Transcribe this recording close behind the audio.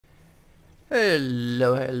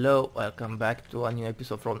Hello, welcome back to a new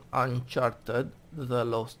episode from Uncharted, The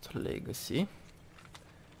Lost Legacy.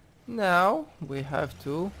 Now we have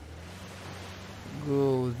to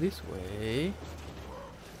go this way,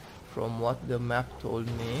 from what the map told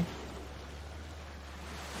me.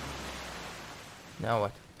 Now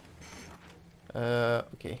what?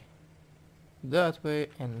 Okay. That way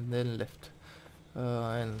and then left.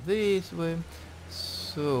 And this way.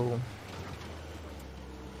 So...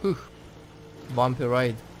 Whew. Bumpy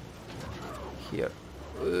ride here.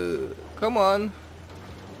 Come on,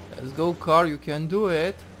 let's go, car, you can do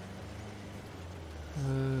it.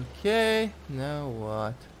 Okay, now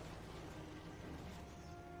what?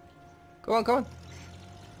 Come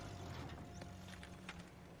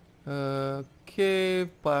on. Okay,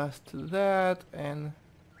 past that and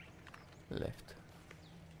left.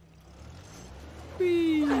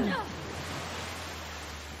 Whee!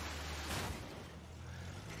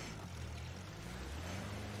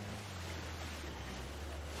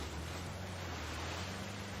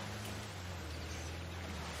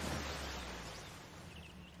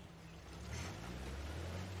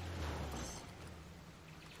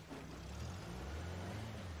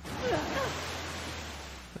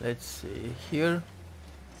 Let's see, here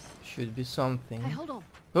should be something. Hey, hold on.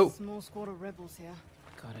 Oh, Small squad of rebels here.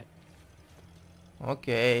 got it.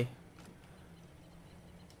 Okay,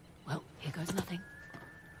 Well, here goes nothing.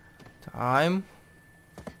 time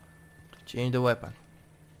to change the weapon.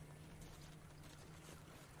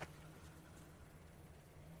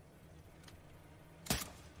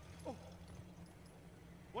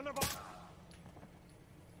 One of us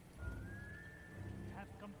have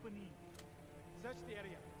company. Search the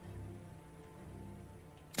area.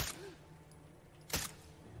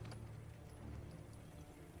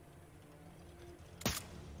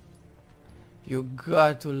 You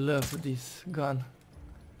got to love this gun.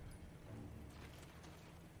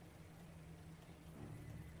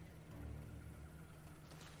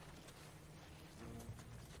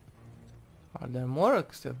 Are there more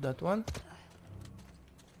except that one?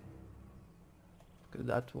 Because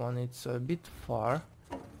that one it's a bit far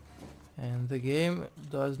and the game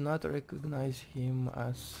does not recognize him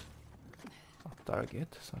as a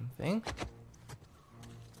target, something.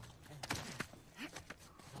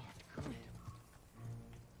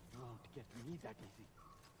 Won't get me that easy.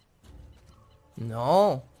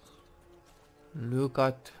 No, look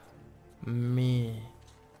at me.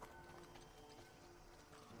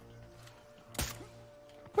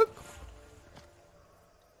 Whoop.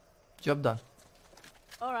 Job done.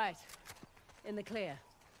 All right, in the clear.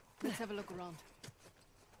 Let's have a look around.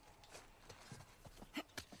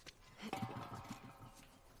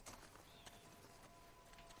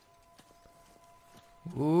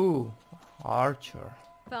 Ooh, archer.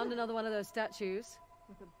 Found another one of those statues.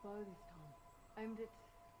 With a bow this time. Aimed at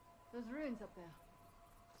those ruins up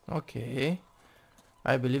there. Okay,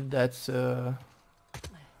 I believe that's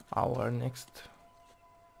our next.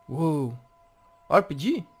 Whoa,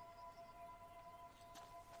 RPG.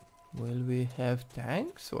 Will we have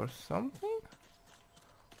tanks or something?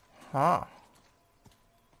 Huh.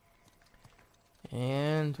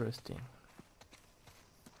 Interesting.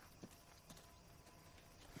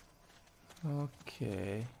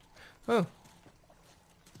 Okay. Oh,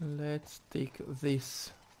 let's take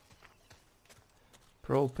this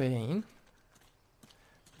propane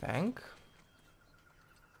tank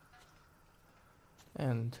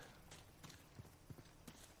and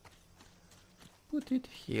put it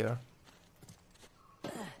here.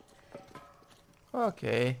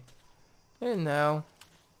 Okay, and now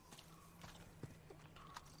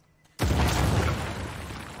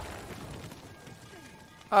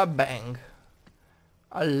a bang,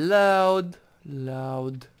 a loud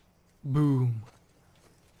boom.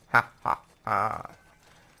 Ha ha ha.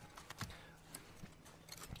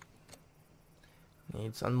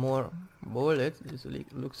 Need some more bullets. This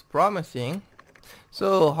looks promising.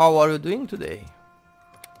 So how are you doing today?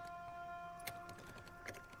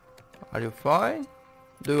 Are you fine?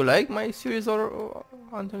 Do you like my series or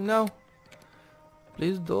until now?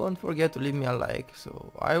 Please don't forget to leave me a like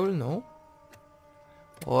so I will know.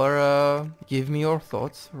 Or give me your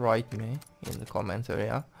thoughts, write me in the comments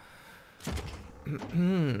area.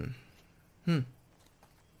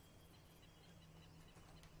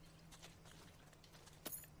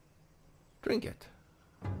 Drink it.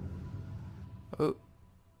 Oh.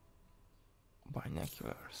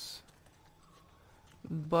 Binoculars.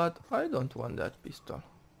 But I don't want that pistol.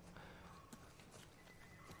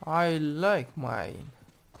 I like mine.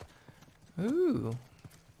 Ooh.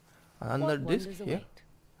 Under disc here.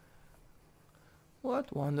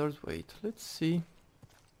 What wonders wait? Let's see.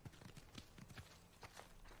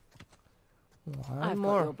 One I've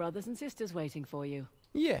more. got your brothers and sisters waiting for you.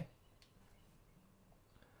 Yeah.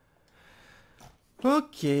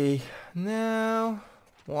 Okay, now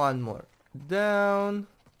one more down.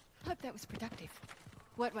 Hope that was productive.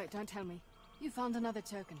 Wait, don't tell me. You found another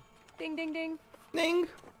token. Ding, ding, ding. Ding.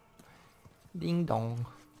 Ding dong.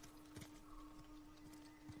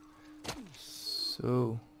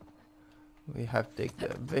 So we have to take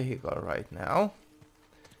the vehicle right now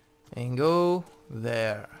and go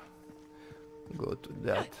there. Go to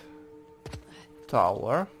that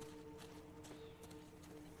tower.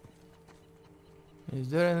 Is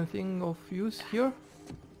there anything of use here?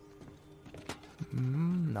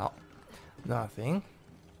 No, nothing.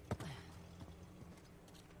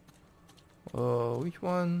 Which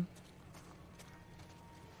one?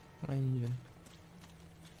 Engine.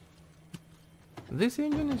 This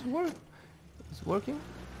engine is working?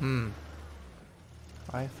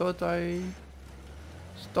 I thought I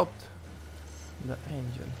stopped the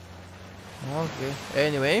engine. Okay,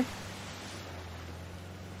 anyway.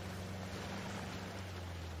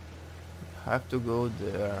 Have to go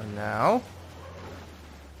there now.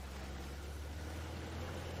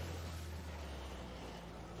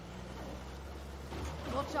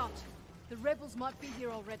 Watch out. The rebels might be here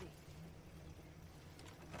already.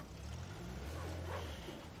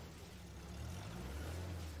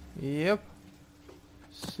 Yep.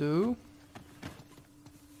 So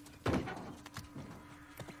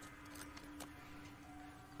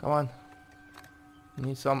come on.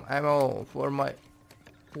 Need some ammo for my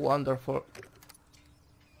wonderful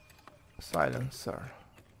silencer.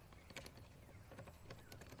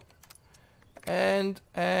 And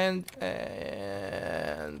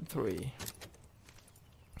 3.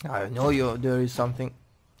 I know there is something.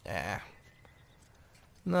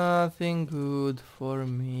 Nothing good for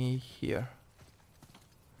me here.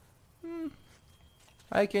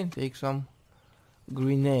 I can take some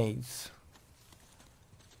grenades.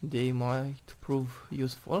 They might prove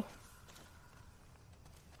useful.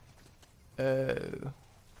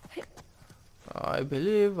 I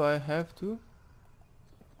believe I have to.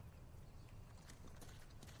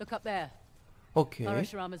 Look up there. Okay.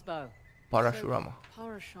 Parashurama's bow. Parashurama.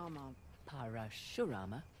 Parashurama.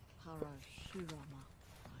 Parashurama? Parashurama.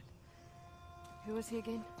 Right. Who was he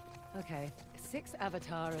again? Okay. 6th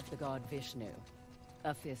avatar of the god Vishnu.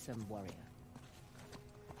 A fearsome warrior.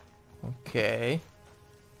 Okay.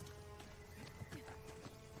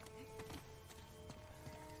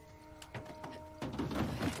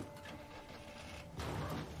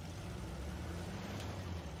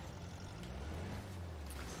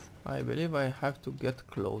 I believe I have to get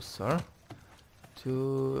closer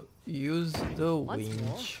to use the Once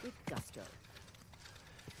more winch with gusto.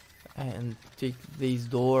 and take these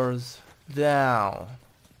doors down.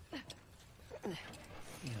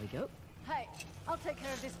 Here we go. Hey, I'll take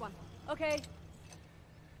care of this one. Okay.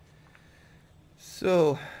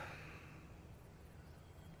 So,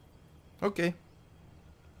 okay,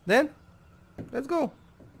 then let's go.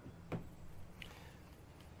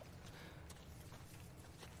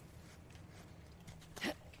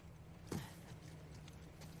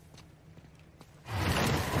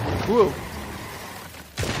 Whoa.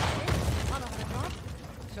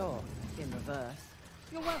 Sure. In reverse.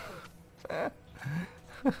 You're welcome.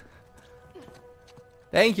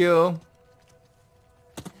 Thank you.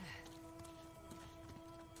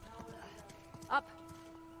 Up.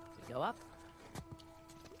 Go up.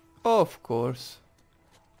 Of course.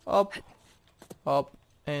 Up, up,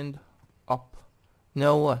 and up.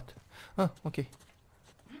 Now what? Oh, okay.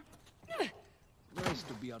 Nice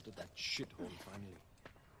to be out of that shithole finally.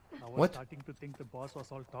 I was What? starting to think the boss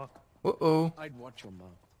was all talk. Uh-oh. I'd watch your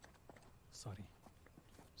mouth. Sorry.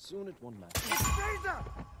 Soon it won't matter.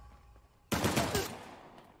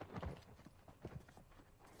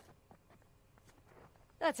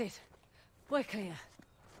 That's it. We're clear.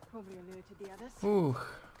 Probably alerted the others. Ooh.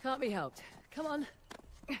 Can't be helped. Come on.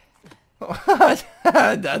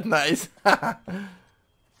 That's nice.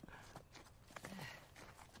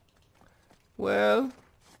 Well.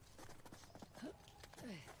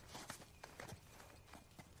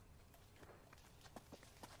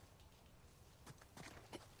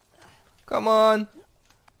 Come on.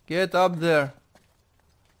 Get up there.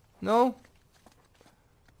 No?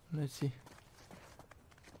 Let's see.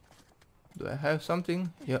 Do I have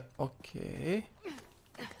something? Yeah, okay.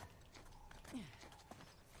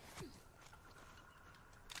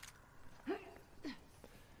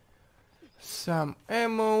 Some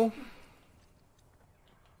ammo.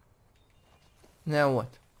 Now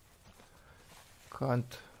what?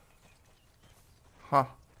 Can't. Huh.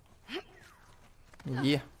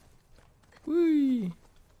 Yeah. Whee.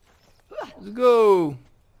 Let's go.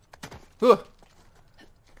 Huh.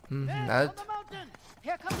 There, That. on the mountain!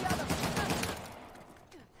 Here come the others.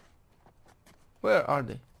 Where are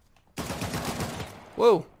they?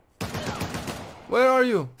 Whoa. Where are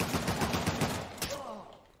you?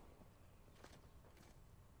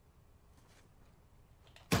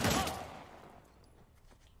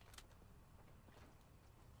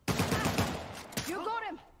 You got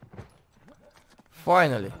him.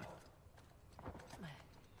 Finally.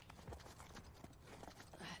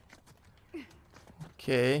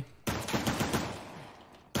 Okay.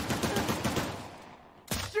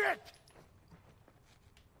 Shit!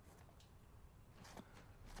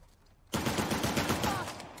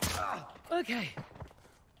 Okay.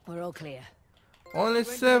 We're all clear. Only Won't be the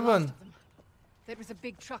last 7. of them. There was a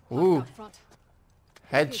big truck Ooh. parked up front.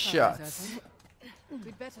 Headshots.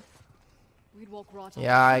 We'd better. We'd walk right on.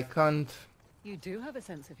 Yeah, I can't You do have a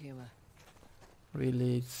sense of humor.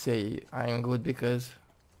 really say I'm good because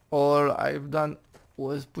all I've done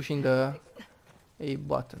was pushing the A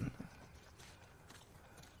button.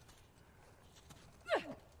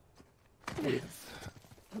 With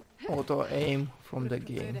auto aim from the Would've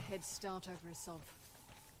preferred a game. head start over a solve.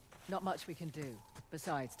 Not much we can do.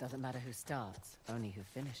 Besides, doesn't matter who starts, only who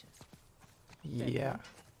finishes. Yeah.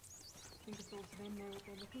 Think it's all them there what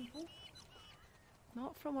they're looking for?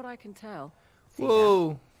 Not from what I can tell. See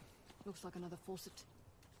Whoa. Looks like another faucet.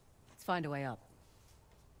 Let's find a way up.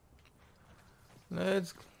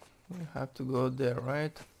 We have to go there,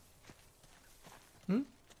 right? Hmm?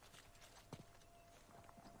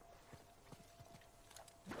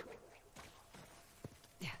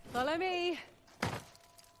 Follow me.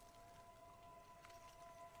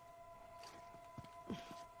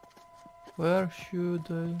 Where should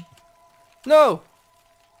I? No!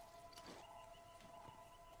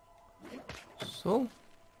 So?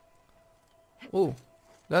 Oh,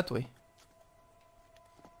 that way.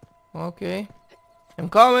 Okay. I'm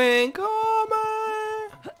coming!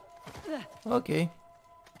 Okay.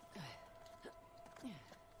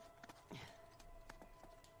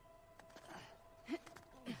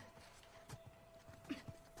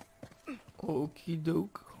 Okie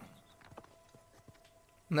doke.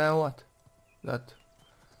 Now what? That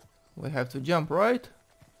we have to jump, right?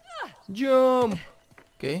 Jump!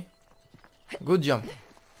 Okay. Good jump.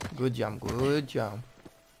 Good jump, good jump.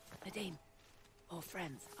 Nadine, all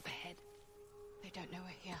friends up ahead. They don't know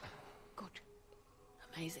we're here. Good.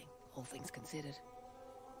 Amazing, all things considered.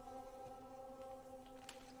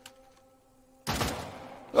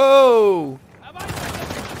 Oh!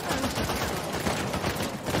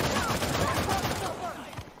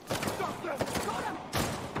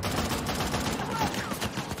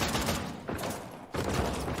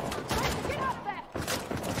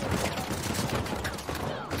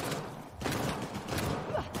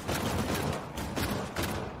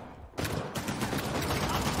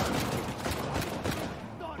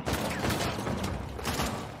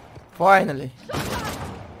 Finally.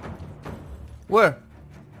 Where?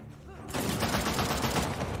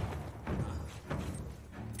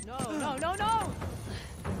 No, no, no, no!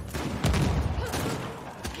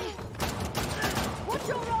 What's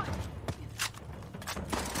your right?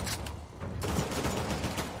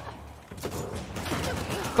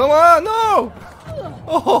 Come on, no!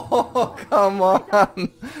 Oh, come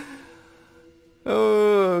on.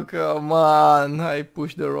 Oh, come on. I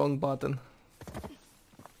pushed the wrong button.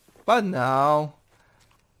 But now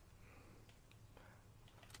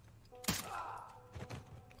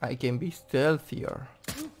I can be stealthier.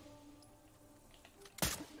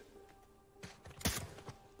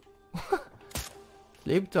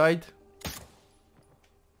 Sleep tight.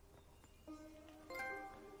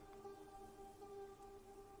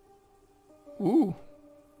 Ooh.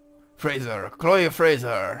 Frazer, Chloe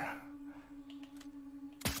Frazer.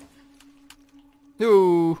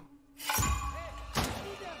 Ooh.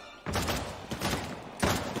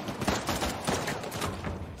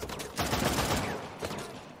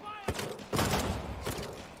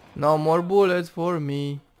 No more bullets for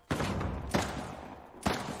me.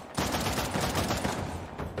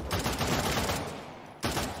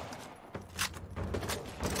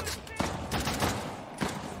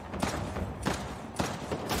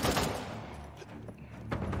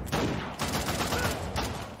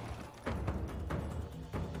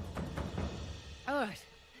 All right.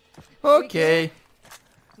 Okay,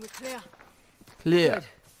 We're clear. clear. Good.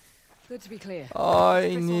 Good to be clear.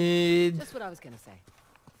 I need Just what I was gonna say.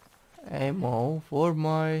 ammo for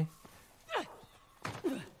my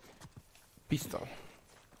pistol.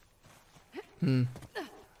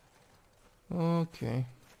 Okay.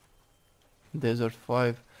 Desert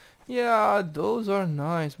 5. Yeah, those are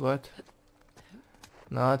nice, but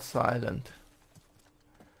not silent.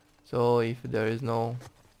 So if there is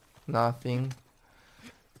nothing,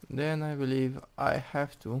 then I believe I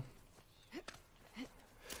have to.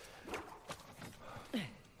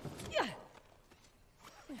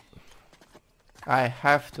 I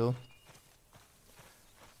have to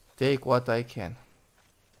take what I can.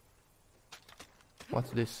 What's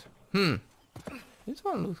this? This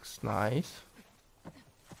one looks nice.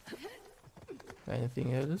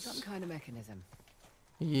 Anything else? Some kind of mechanism.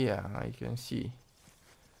 Yeah, I can see.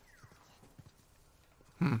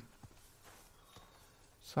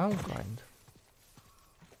 Some kind.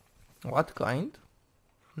 What kind?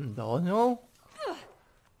 Don't know.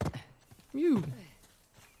 You.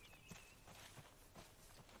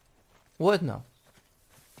 What now?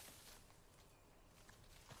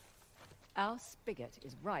 Our spigot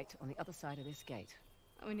is right on the other side of this gate.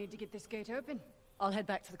 We need to get this gate open. I'll head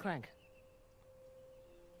back to the crank.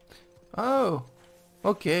 Oh,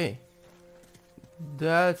 okay.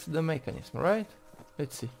 That's the mechanism, right?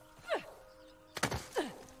 Let's see.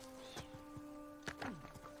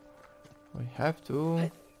 We have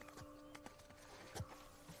to...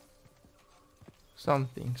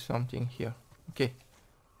 Something here. Okay.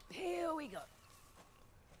 Here we go.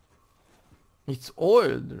 It's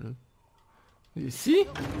oiled. You see?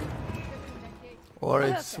 Or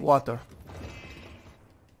it's water.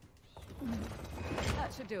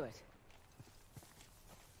 That should do it.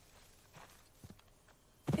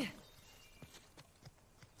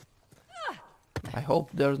 I hope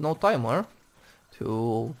there's no timer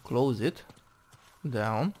to close it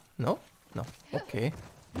down. No? No. Okay.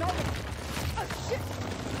 Oh, shit!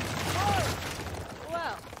 Oh!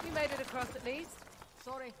 Well, you made it across at least.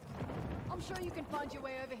 Sorry. I'm sure you can find your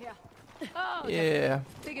way over here. Oh, Yeah.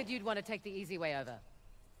 figured you'd want to take the easy way over.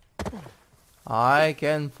 I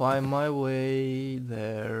can find my way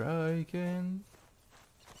there. I can.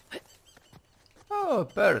 Oh, a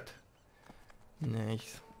bird.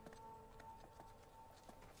 Nice.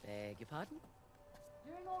 Beg your pardon?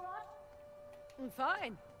 Doing all right? I'm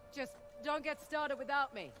fine. Just don't get started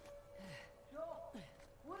without me. Sure.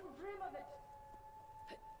 Wouldn't dream of it.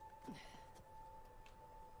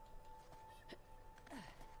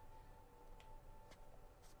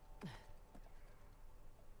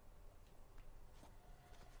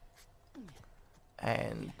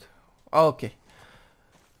 And okay.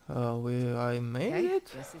 I made Okay,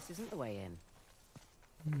 it. guess this isn't the way in.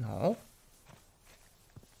 No.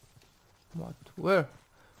 What? Where?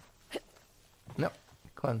 No,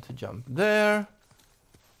 can't jump there.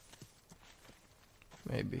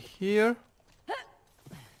 Maybe here.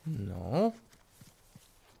 No.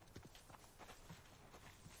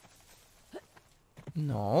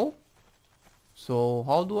 No. So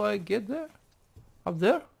how do I get there? Up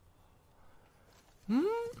there?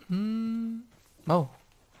 Oh.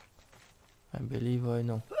 I believe I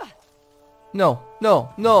know. No,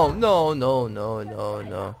 no, no, no, no, no, no,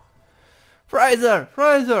 no. Frazer!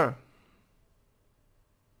 Frazer!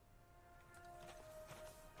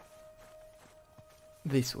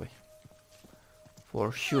 This way.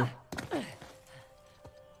 For sure.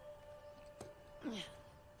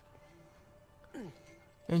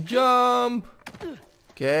 And jump!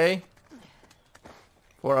 Okay.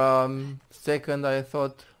 For a second I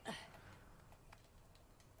thought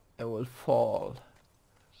I will fall.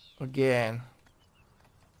 Again.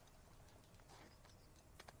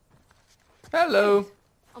 Hello!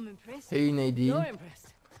 I'm impressed. Hey Nadine. You're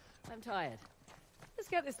impressed. I'm tired. Let's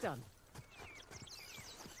get this done.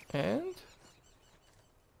 And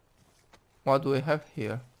what do we have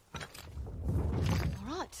here?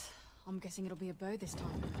 All right. I'm guessing it'll be a bow this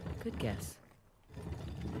time. Good guess.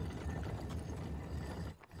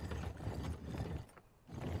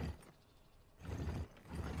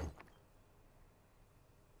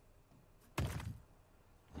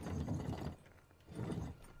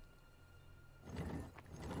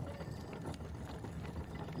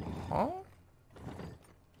 Huh?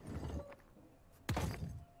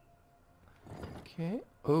 Okay.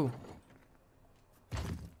 Oh.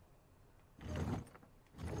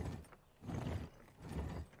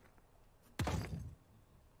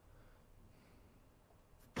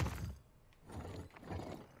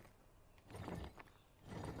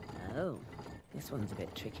 Oh, this one's a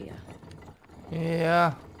bit trickier.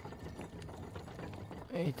 Yeah.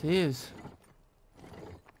 It is.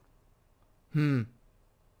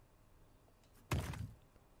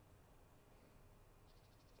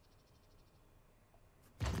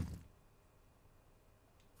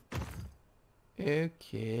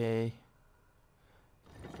 Okay.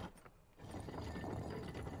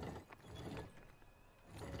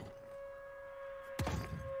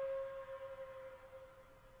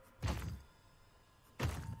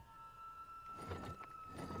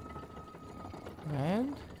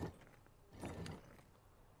 And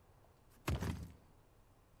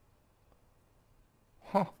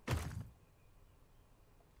huh.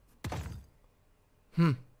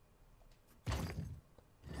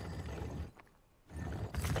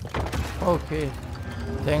 Okay.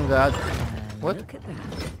 Thank God. What? Look at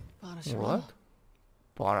that. What?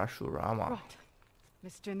 Parashurama. Right.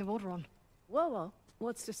 Let's turn the water on. Whoa, whoa.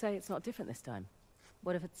 What's to say it's not different this time?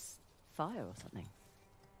 What if it's fire or something?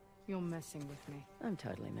 You're messing with me. I'm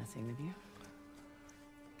totally messing with you.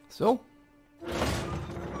 So?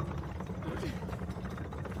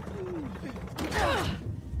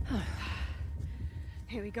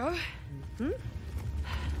 Here we go.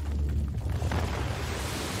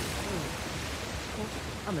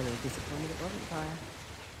 I'm a little disappointed it wasn't fire.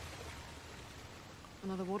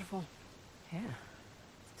 Another waterfall. Yeah.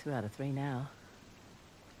 2 out of 3 now.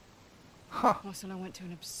 Huh. Hoysala went to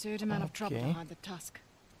an absurd amount of trouble to Okay. hide the tusk.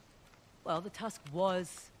 Well, the tusk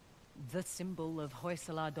was the symbol of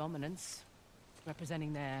Hoysala dominance,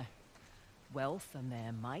 representing their wealth and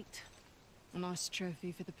their might. A nice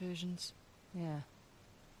trophy for the Persians. Yeah.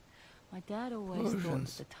 My dad always thought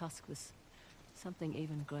Persians. that the tusk was something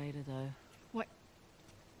even greater, though. What?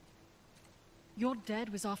 Your dad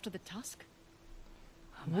was after the tusk?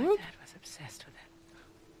 Oh, my What? dad was obsessed with it.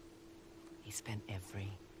 He spent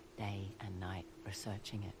every day and night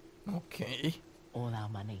researching it. Okay. All our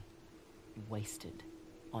money wasted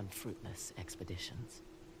on fruitless expeditions.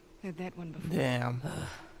 Heard that one before. Damn.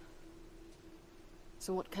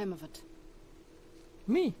 So what came of it?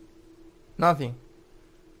 Me? Nothing.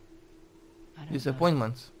 I don't know.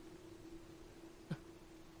 Disappointments.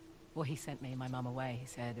 Well, he sent me and my mum away. He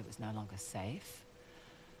said it was no longer safe.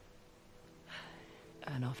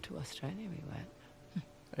 And off to Australia we went.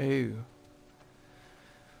 Oh.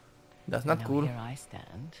 That's not Now cool. Here I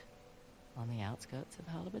stand on the outskirts of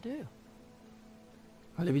Halibadoo.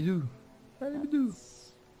 Halibidoo. Halibidoo.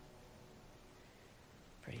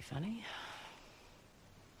 Pretty funny.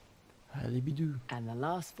 Halibidoo. And the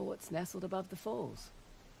last fort's nestled above the falls.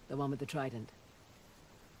 The one with the trident.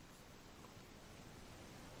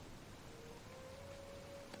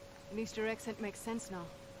 At least your accent makes sense now.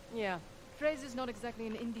 Yeah, Frazer's not exactly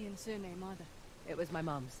an Indian surname either. it was my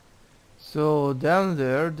mum's. So down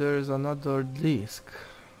there's another disc.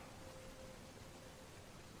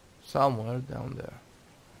 Somewhere down there.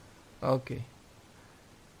 Okay.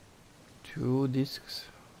 2 discs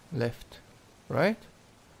left. Right?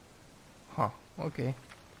 Huh. Okay.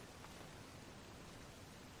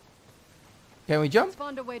 Can we jump? Let's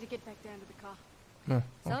find a way to get back down to the car. No.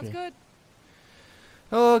 Sounds Okay. good.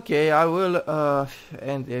 Okay, I will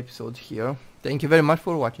end the episode here. Thank you very much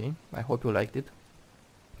for watching. I hope you liked it.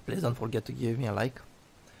 Please don't forget to give me a like.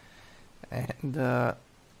 And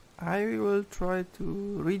I will try to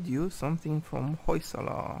read you something from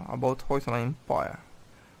Hoysala, about Hoysala Empire.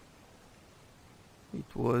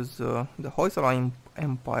 It was the Hoysala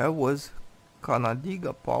Empire was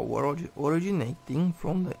Kannadiga power originating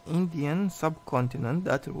from the Indian subcontinent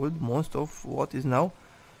that ruled most of what is now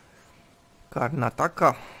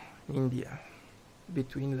Karnataka, India,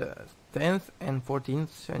 between the 10th and 14th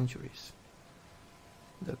centuries.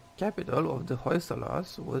 The capital of the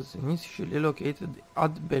Hoysalas was initially located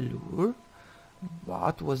at Belur,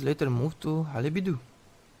 but was later moved to Halibidoo.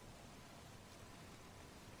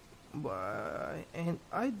 And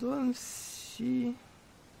I don't see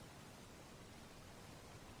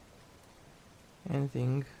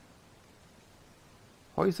anything.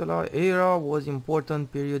 Hoysala era was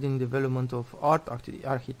important period in development of art,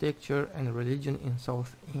 architecture and religion in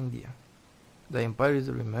South India. The empire is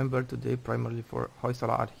remembered today primarily for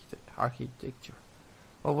Hoysala architecture.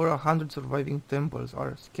 Over 100 surviving temples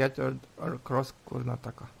are scattered across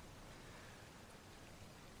Karnataka.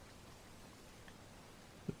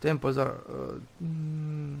 The temples are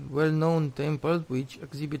well-known temples which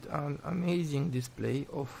exhibit an amazing display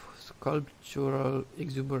of sculptural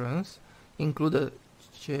exuberance, include the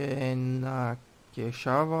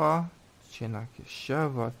Chenakeshava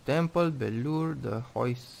Temple, Belur, the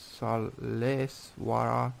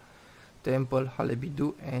Hoysaleswara Temple,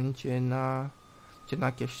 Halibidoo, and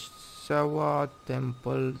Chenakeshava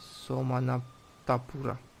Temple,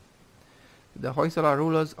 Somanaptapura. The Hoysala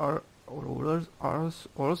rulers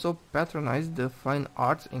also patronized the fine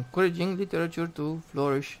arts, encouraging literature to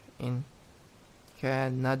flourish in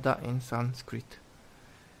Kannada and Sanskrit.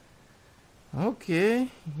 Okay,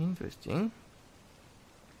 interesting.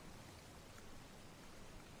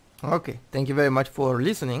 Okay, thank you very much for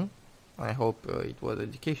listening. I hope it was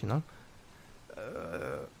educational.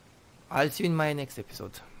 I'll see you in my next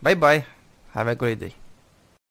episode. Bye bye. Have a great day.